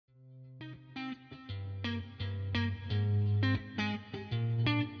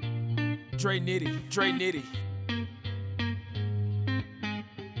Dre Nitty.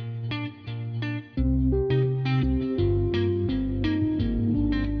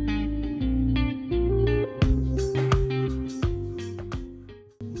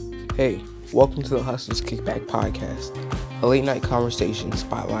 Hey, welcome to the Hustlers Kickback Podcast, a late night conversation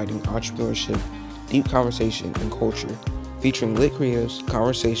spotlighting entrepreneurship, deep conversation, and culture, featuring lit creatives,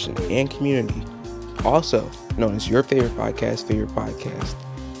 conversation, and community. Also known as your favorite podcast,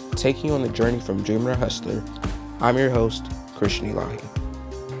 taking you on the journey from dreamer to hustler. I'm your host, Christian Elahi.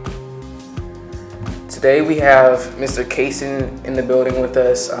 Today we have Mr. Cason in the building with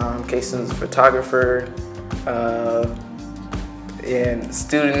us. Cason's a photographer, and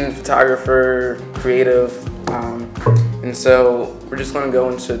student, photographer, creative, and so we're just going to go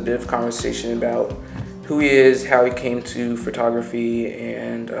into a bit of conversation about who he is, how he came to photography,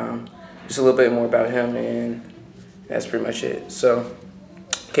 and just a little bit more about him, and that's pretty much it. So,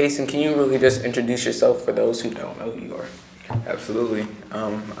 Cason, can you really just introduce yourself for those who don't know who you are? Absolutely.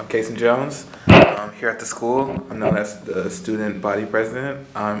 I'm Cason Jones. I'm here at the school. I'm known as the student body president.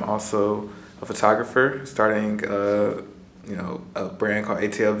 I'm also a photographer, starting a brand called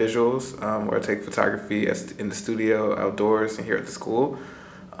ATL Visuals, where I take photography in the studio, outdoors, and here at the school.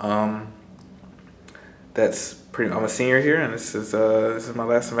 I'm a senior here, and this is my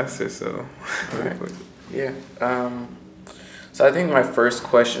last semester. So, right. Yeah. So I think my first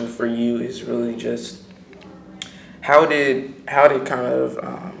question for you is really just how did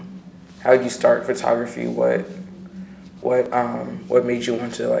you start photography? What made you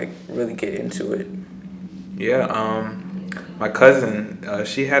want to really get into it? Yeah. My cousin,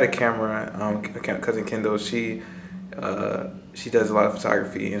 she had a camera. Cousin Kendall, she does a lot of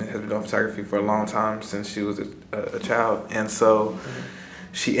photography and has been doing photography for a long time since she was a child, and so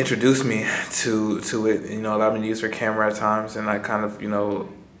she introduced me to it. Allowed me to use her camera at times, and I kind of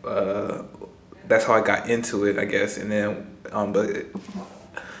that's how I got into it, I guess. And then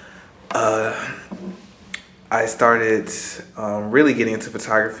I started really getting into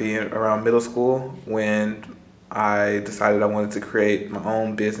photography around middle school when I decided I wanted to create my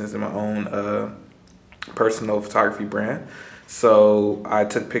own business and my own personal photography brand. So I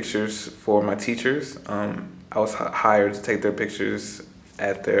took pictures for my teachers. I was hired to take their pictures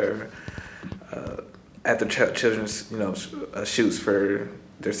at their children's shoots for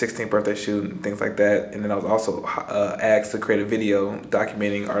their 16th birthday shoot and things like that. And then I was also asked to create a video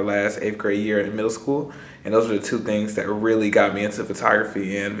documenting our last 8th grade year in middle school. And those were the two things that really got me into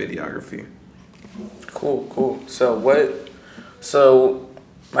photography and videography. Cool. So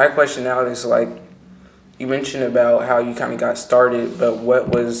my question now is you mentioned about how you kind of got started, but what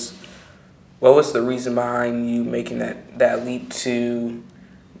was the reason behind you making that leap to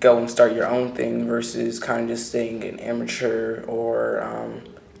go and start your own thing versus kind of just staying an amateur or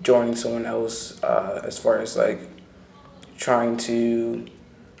joining someone else as far as trying to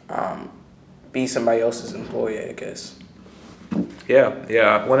be somebody else's employee, I guess. Yeah.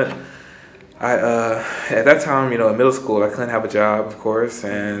 I at that time, in middle school, I couldn't have a job, of course,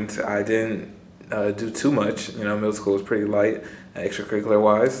 and I didn't do too much. Middle school was pretty light, extracurricular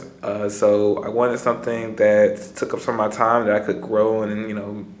wise. So I wanted something that took up some of my time that I could grow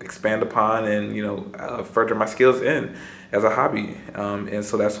and expand upon and further my skills in as a hobby. And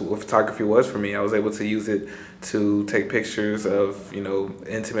so that's what photography was for me. I was able to use it to take pictures of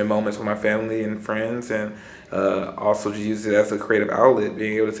intimate moments with my family and friends, and also to use it as a creative outlet,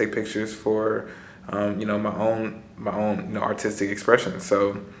 being able to take pictures for my own artistic expression.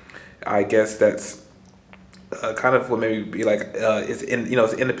 So I guess that's kind of what made me be it's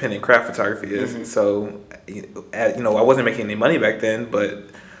independent craft photography is. Mm-hmm. So I wasn't making any money back then, but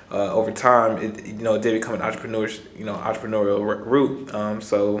over time it did become an entrepreneurial route.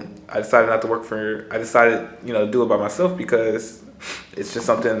 So I decided to do it by myself because it's just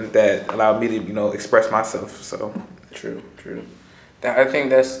something that allowed me to express myself. So true. I think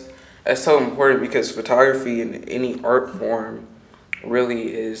that's so important because photography in any art form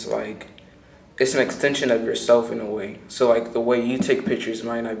really is it's an extension of yourself in a way. So the way you take pictures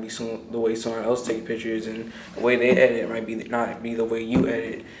might not be the way someone else takes pictures, and the way they edit might not be the way you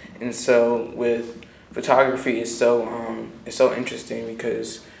edit. And so with photography, it's so interesting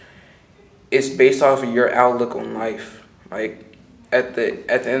because it's based off of your outlook on life. At the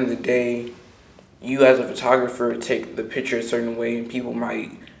end of the day, you as a photographer take the picture a certain way, and people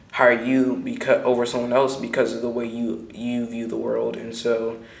might hire you over someone else because of the way you view the world. And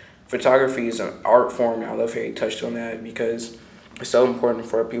so photography is an art form, and I love how you touched on that because it's so important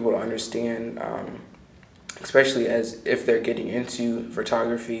for people to understand, especially as if they're getting into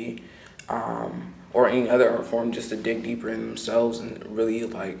photography, or any other art form, just to dig deeper in themselves and really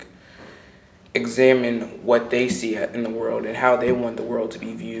like examine what they see in the world and how they want the world to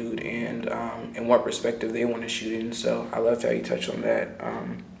be viewed, and what perspective they want to shoot in. So I loved how you touched on that.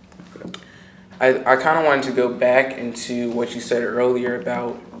 I kind of wanted to go back into what you said earlier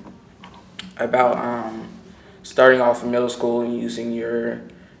about starting off in middle school and using your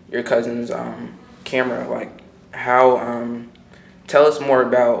cousin's camera. Like how tell us more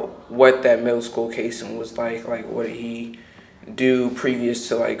about what that middle school Cason was like. Like what did he do previous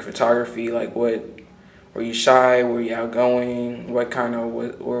to like photography? Like what were you shy? Were you outgoing? What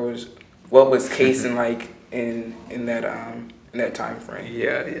was Cason like in that time frame?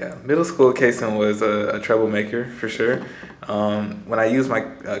 Yeah, yeah. Middle school, Cason was a troublemaker for sure. When I used my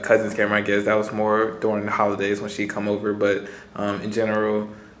cousin's camera, I guess that was more during the holidays when she'd come over. But in general,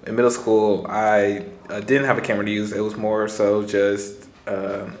 in middle school, I didn't have a camera to use. It was more so just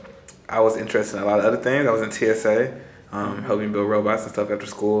I was interested in a lot of other things. I was in TSA, helping build robots and stuff after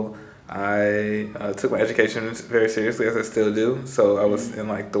school. I took my education very seriously, as I still do. So I was in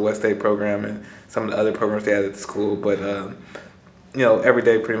like the West State program and some of the other programs they had at the school. But every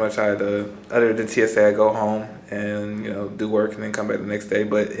day pretty much other than TSA, I go home and do work and then come back the next day.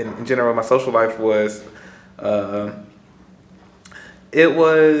 But in general, my social life was it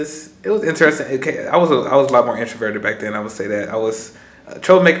was interesting. I was a lot more introverted back then. I would say that I was a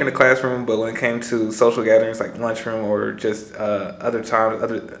troublemaker in the classroom, but when it came to social gatherings like lunchroom or just other times,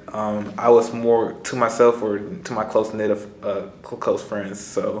 I was more to myself or to my close knit of close friends.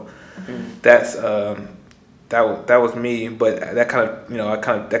 So that's that was me. But that kind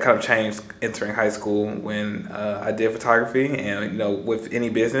of changed entering high school when I did photography. And with any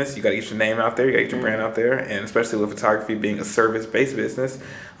business, you got to get your name out there, you got to get your brand out there, and especially with photography being a service-based business,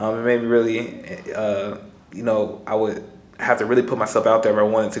 it made me really, I would have to really put myself out there if I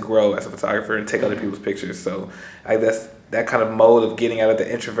wanted to grow as a photographer and take other people's pictures. So I guess that kind of mode of getting out of the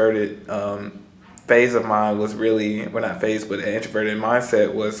introverted phase of mine was really, well, not phase, but an introverted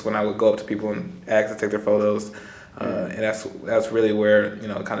mindset was when I would go up to people and ask to take their photos. And that's really where,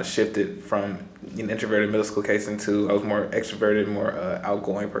 it kind of shifted from an introverted middle school case into I was more extroverted, more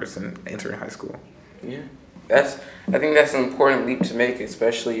outgoing person entering high school. Yeah, I think that's an important leap to make,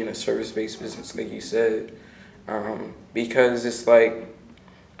 especially in a service-based business, like you said. Because it's like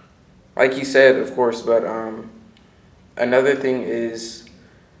you said, of course, but another thing is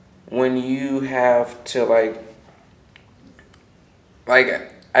when you have to like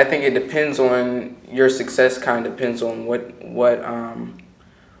I think it depends on your success. Kind of depends on what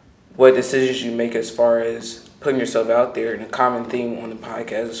decisions you make as far as putting yourself out there. And a common theme on the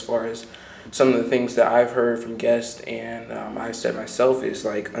podcast, as far as some of the things that I've heard from guests and I've said myself, is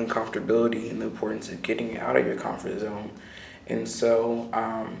like uncomfortability and the importance of getting out of your comfort zone. And so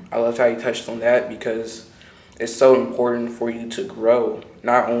I loved how you touched on that, because it's so important for you to grow,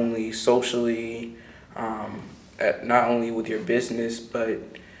 not only socially, not only with your business, but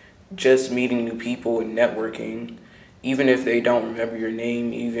just meeting new people and networking, even if they don't remember your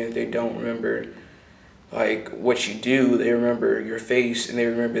name, even if they don't remember like what you do, they remember your face and they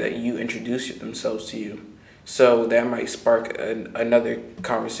remember that you introduced themselves to you. So that might spark another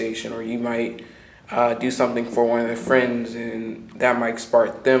conversation, or you might do something for one of their friends, and that might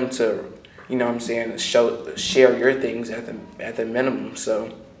spark them to, share your things at the minimum.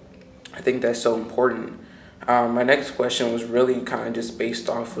 So I think that's so important. My next question was really kind of just based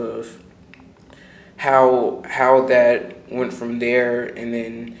off of how that went from there, and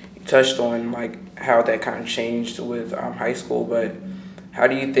then you touched on like how that kind of changed with high school. But how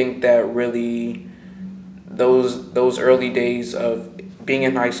do you think that really those early days of being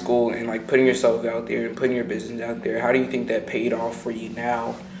in high school and like putting yourself out there and putting your business out there, how do you think that paid off for you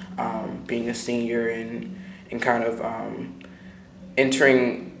now, being a senior and kind of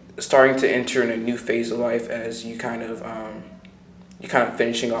starting to enter in a new phase of life as you kind of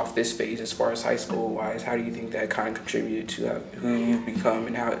finishing off this phase as far as high school wise? How do you think that kind of contributed to who you've become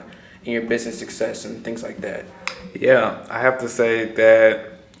and how in your business success and things like that? Yeah, I have to say that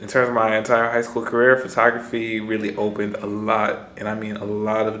in terms of my entire high school career, photography really opened a lot, and I mean a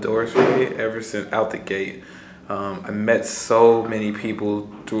lot of doors for me ever since out the gate. I met so many people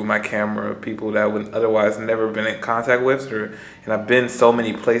through my camera, people that I would otherwise never been in contact with, and I've been so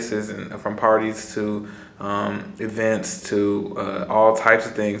many places, and from parties to events to all types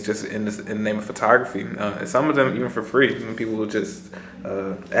of things, just in the name of photography. And some of them even for free. People would just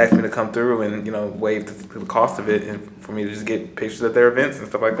ask me to come through and waive the cost of it, and for me to just get pictures of their events and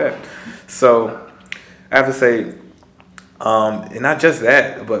stuff like that. So I have to say, And not just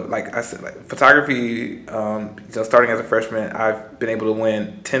that, but like I said, like photography. Starting as a freshman, I've been able to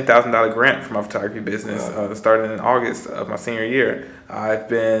win $10,000 grant for my photography business. Wow. Starting in August of my senior year, I've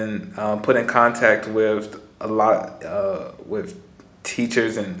been put in contact with a lot with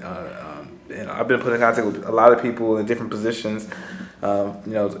teachers and I've been put in contact with a lot of people in different positions. And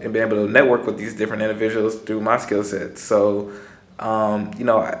been able to network with these different individuals through my skill set. So.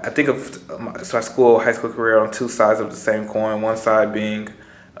 I think of my high school career on two sides of the same coin. One side being,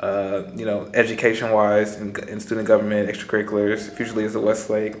 education-wise in student government, extracurriculars, future as a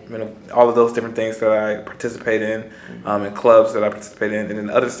Westlake, all of those different things that I participate in, and clubs that I participate in. And then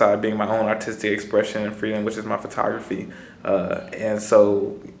the other side being my own artistic expression and freedom, which is my photography. And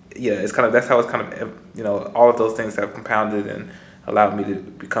so, yeah, that's how it's kind of, all of those things have compounded and allowed me to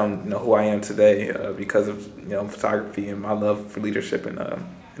become who I am today because of photography and my love for leadership and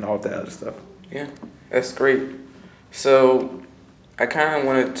all of that other stuff. Yeah, that's great. So I kind of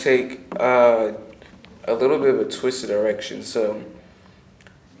want to take a little bit of a twisted direction. So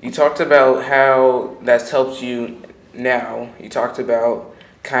you talked about how that's helped you now. You talked about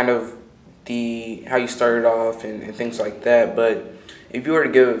kind of how you started off and things like that. But if you were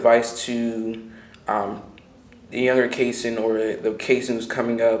to give advice to the younger Cason or the Cason who's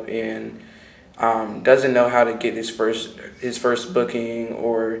coming up and doesn't know how to get his first booking,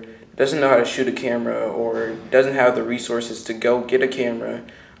 or doesn't know how to shoot a camera, or doesn't have the resources to go get a camera,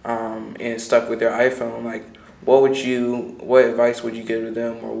 and is stuck with their iPhone, like what advice would you give to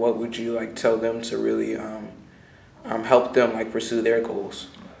them, or what would you like tell them to really help them like pursue their goals?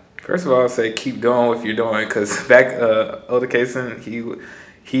 First of all, I'd say keep doing what you're doing, because back older Cason,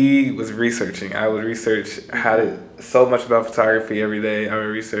 he was researching. I would research so much about photography every day. I would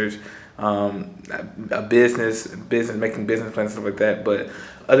research a business, making business plans, stuff like that. But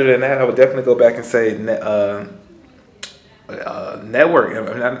other than that, I would definitely go back and say network. I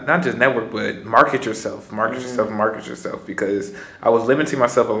mean, not just network, but market yourself. Market yourself. Because I was limiting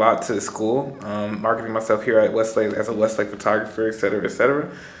myself a lot to school, marketing myself here at Westlake as a Westlake photographer, et cetera, et cetera.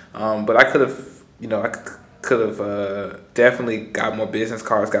 But I could have definitely got more business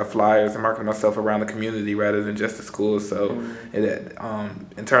cards, got flyers, and marketed myself around the community rather than just the school. So,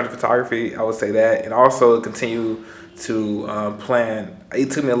 in terms of photography, I would say that, and also continue to plan. It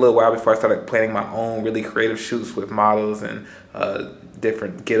took me a little while before I started planning my own really creative shoots with models and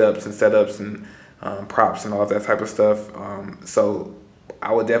different get-ups and setups and props and all of that type of stuff. So,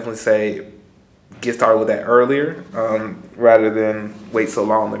 I would definitely say get started with that earlier rather than wait so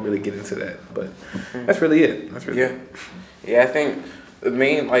long to really get into that. But that's really it. Yeah, I think the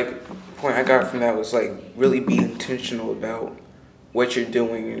main point I got from that was really be intentional about what you're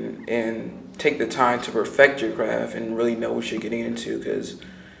doing and take the time to perfect your craft and really know what you're getting into, because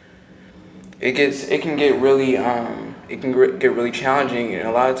it can get really challenging, and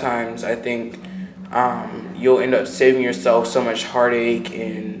a lot of times I think you'll end up saving yourself so much heartache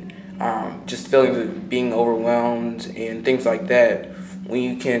and just feelings of being overwhelmed and things like that, when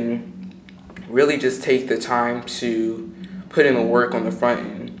you can really just take the time to put in the work on the front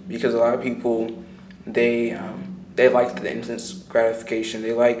end. Because a lot of people, they like the instant gratification.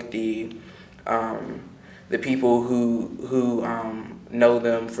 They like the people who know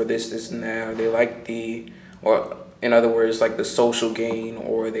them for this and that. They like or in other words, like the social gain,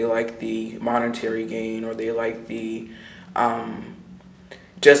 or they like the monetary gain, or they like the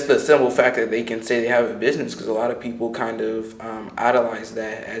just the simple fact that they can say they have a business, because a lot of people kind of idolize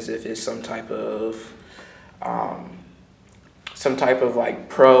that as if it's some type of like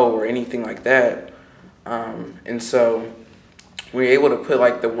pro or anything like that. And so when you're able to put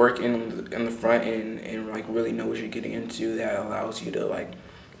like the work in the front end and like really know what you're getting into, that allows you to like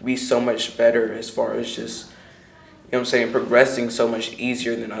be so much better as far as just, progressing so much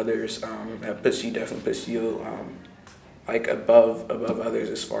easier than others. That definitely puts you like above others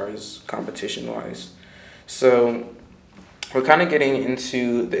as far as competition wise. So we're kind of getting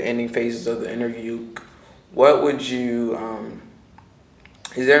into the ending phases of the interview. What would you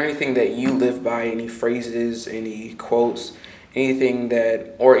is there anything that you live by, any phrases, any quotes, anything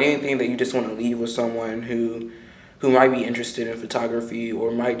that you just want to leave with someone who might be interested in photography,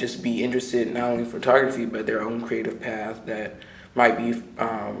 or might just be interested in not only photography but their own creative path, that might be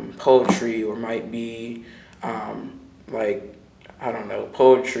poetry, or might be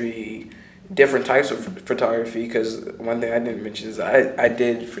poetry, different types of photography? Because one thing I didn't mention is I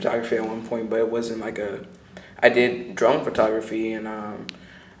did photography at one point, but it wasn't I did drone photography, and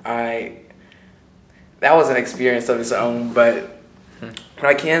that was an experience of its own. But What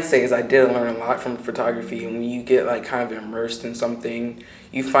I can say is I did learn a lot from photography, and when you get like kind of immersed in something,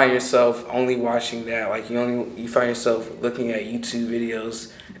 you find yourself only watching that. Like you find yourself looking at YouTube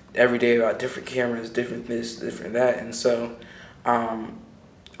videos every day about different cameras, different this, different that, and so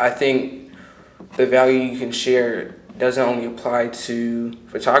I think the value you can share doesn't only apply to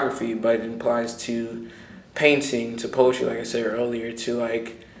photography, but it applies to painting, to poetry, like I said earlier, to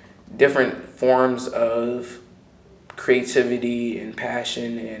like different forms of creativity and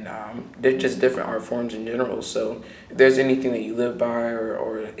passion and just different art forms in general. So if there's anything that you live by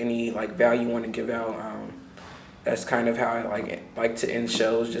or any like value you want to give out, that's kind of how I like to end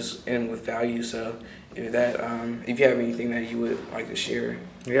shows, just end with value. So if you have anything that you would like to share.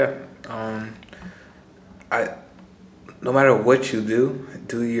 Yeah. No matter what you do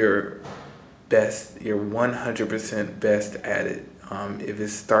your best, your 100% best at it. If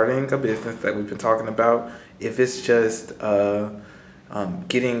it's starting a business that we've been talking about, if it's just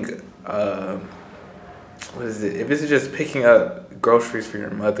getting, if it's just picking up groceries for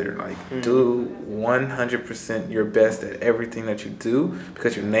your mother, like do 100% your best at everything that you do,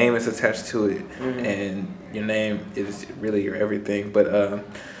 because your name is attached to it, and your name is really your everything. But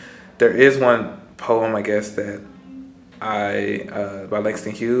there is one poem, I guess, that by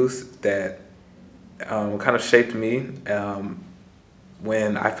Langston Hughes that kind of shaped me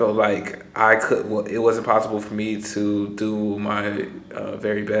when I felt like it wasn't possible for me to do my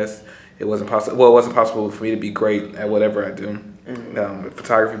very best. It wasn't possible. Well, it wasn't possible for me to be great at whatever I do.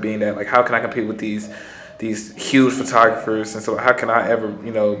 Photography being that, like, how can I compete with these huge photographers? And so, how can I ever,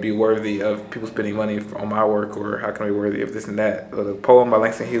 be worthy of people spending money on my work, or how can I be worthy of this and that? The poem by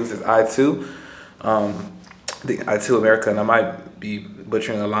Langston Hughes is "I Too." I Too America, and I might be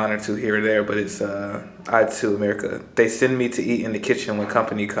butchering a line or two here or there, but it's I Too America. They send me to eat in the kitchen when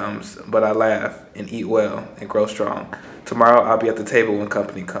company comes, but I laugh and eat well and grow strong. Tomorrow I'll be at the table when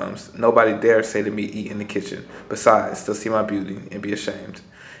company comes. Nobody dare say to me, eat in the kitchen. Besides, they'll see my beauty and be ashamed.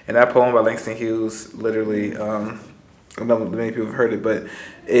 And that poem by Langston Hughes, literally, I know many people have heard it, but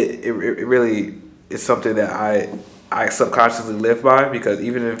it really is something that I subconsciously live by, because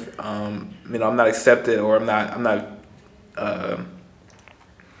even if I'm not accepted, or I'm not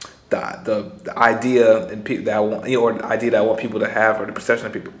the idea and people that I want, or the idea that I want people to have, or the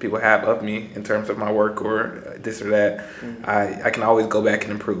perception that people have of me in terms of my work or this or that, I can always go back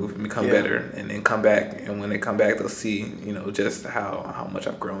and improve and become better, and then come back, and when they come back, they'll see just how much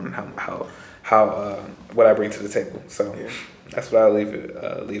I've grown, and how what I bring to the table. So that's what I leave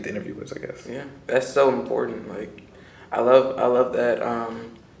the interview with, I guess. Yeah, that's so important. Like, I love that.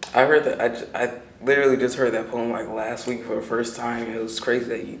 I heard that. I literally just heard that poem like last week for the first time. It was crazy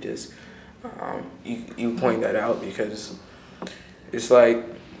that you just you point that out, because it's like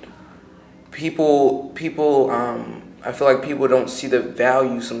people I feel like people don't see the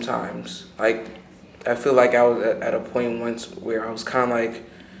value sometimes. Like, I feel like I was at a point once where I was kind of like,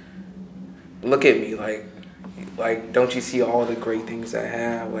 look at me, like, don't you see all the great things I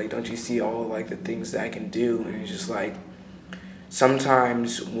have? Like, don't you see all like the things that I can do? And it's just like,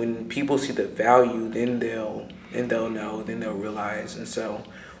 sometimes when people see the value, then they'll know, then they'll realize. And so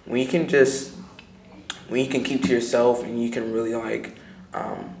when you can keep to yourself, and you can really like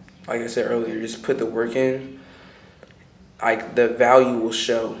I said earlier, just put the work in, like, the value will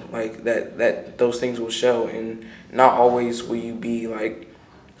show, like that those things will show. And not always will you be like,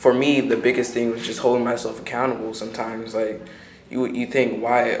 for me, the biggest thing was just holding myself accountable. Sometimes, like, you think,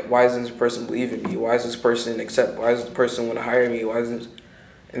 why doesn't this person believe in me? Why does this person why does this person want to hire me? And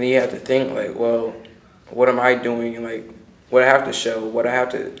then you have to think, like, well, what am I doing? And like, what I have to show,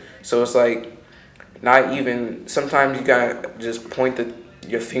 so it's like, not even, sometimes you gotta just point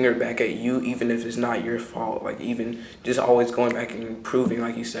your finger back at you, even if it's not your fault. Like, even just always going back and improving,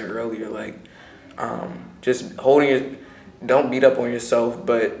 like you said earlier, like, just don't beat up on yourself,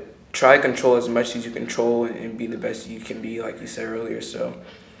 but try to control as much as you control, and be the best you can be, like you said earlier. So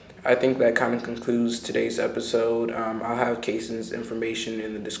I think that kind of concludes today's episode. I'll have Cason's information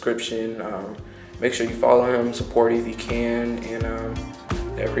in the description. Make sure you follow him, support if you can, and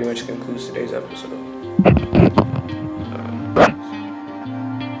that pretty much concludes today's episode.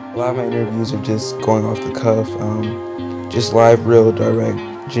 A lot of my interviews are just going off the cuff, just live, real, direct,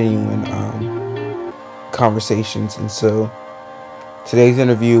 genuine conversations, and so today's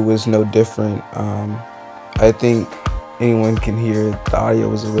interview was no different. I think anyone can hear the audio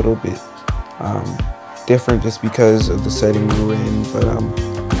was a little bit different just because of the setting we were in, but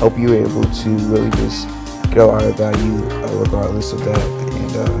hope you were able to really just get a lot of value regardless of that.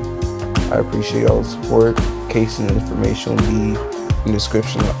 And I appreciate all the support. Cason information will be in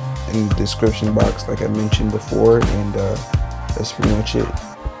the description box, like I mentioned before, and that's pretty much it.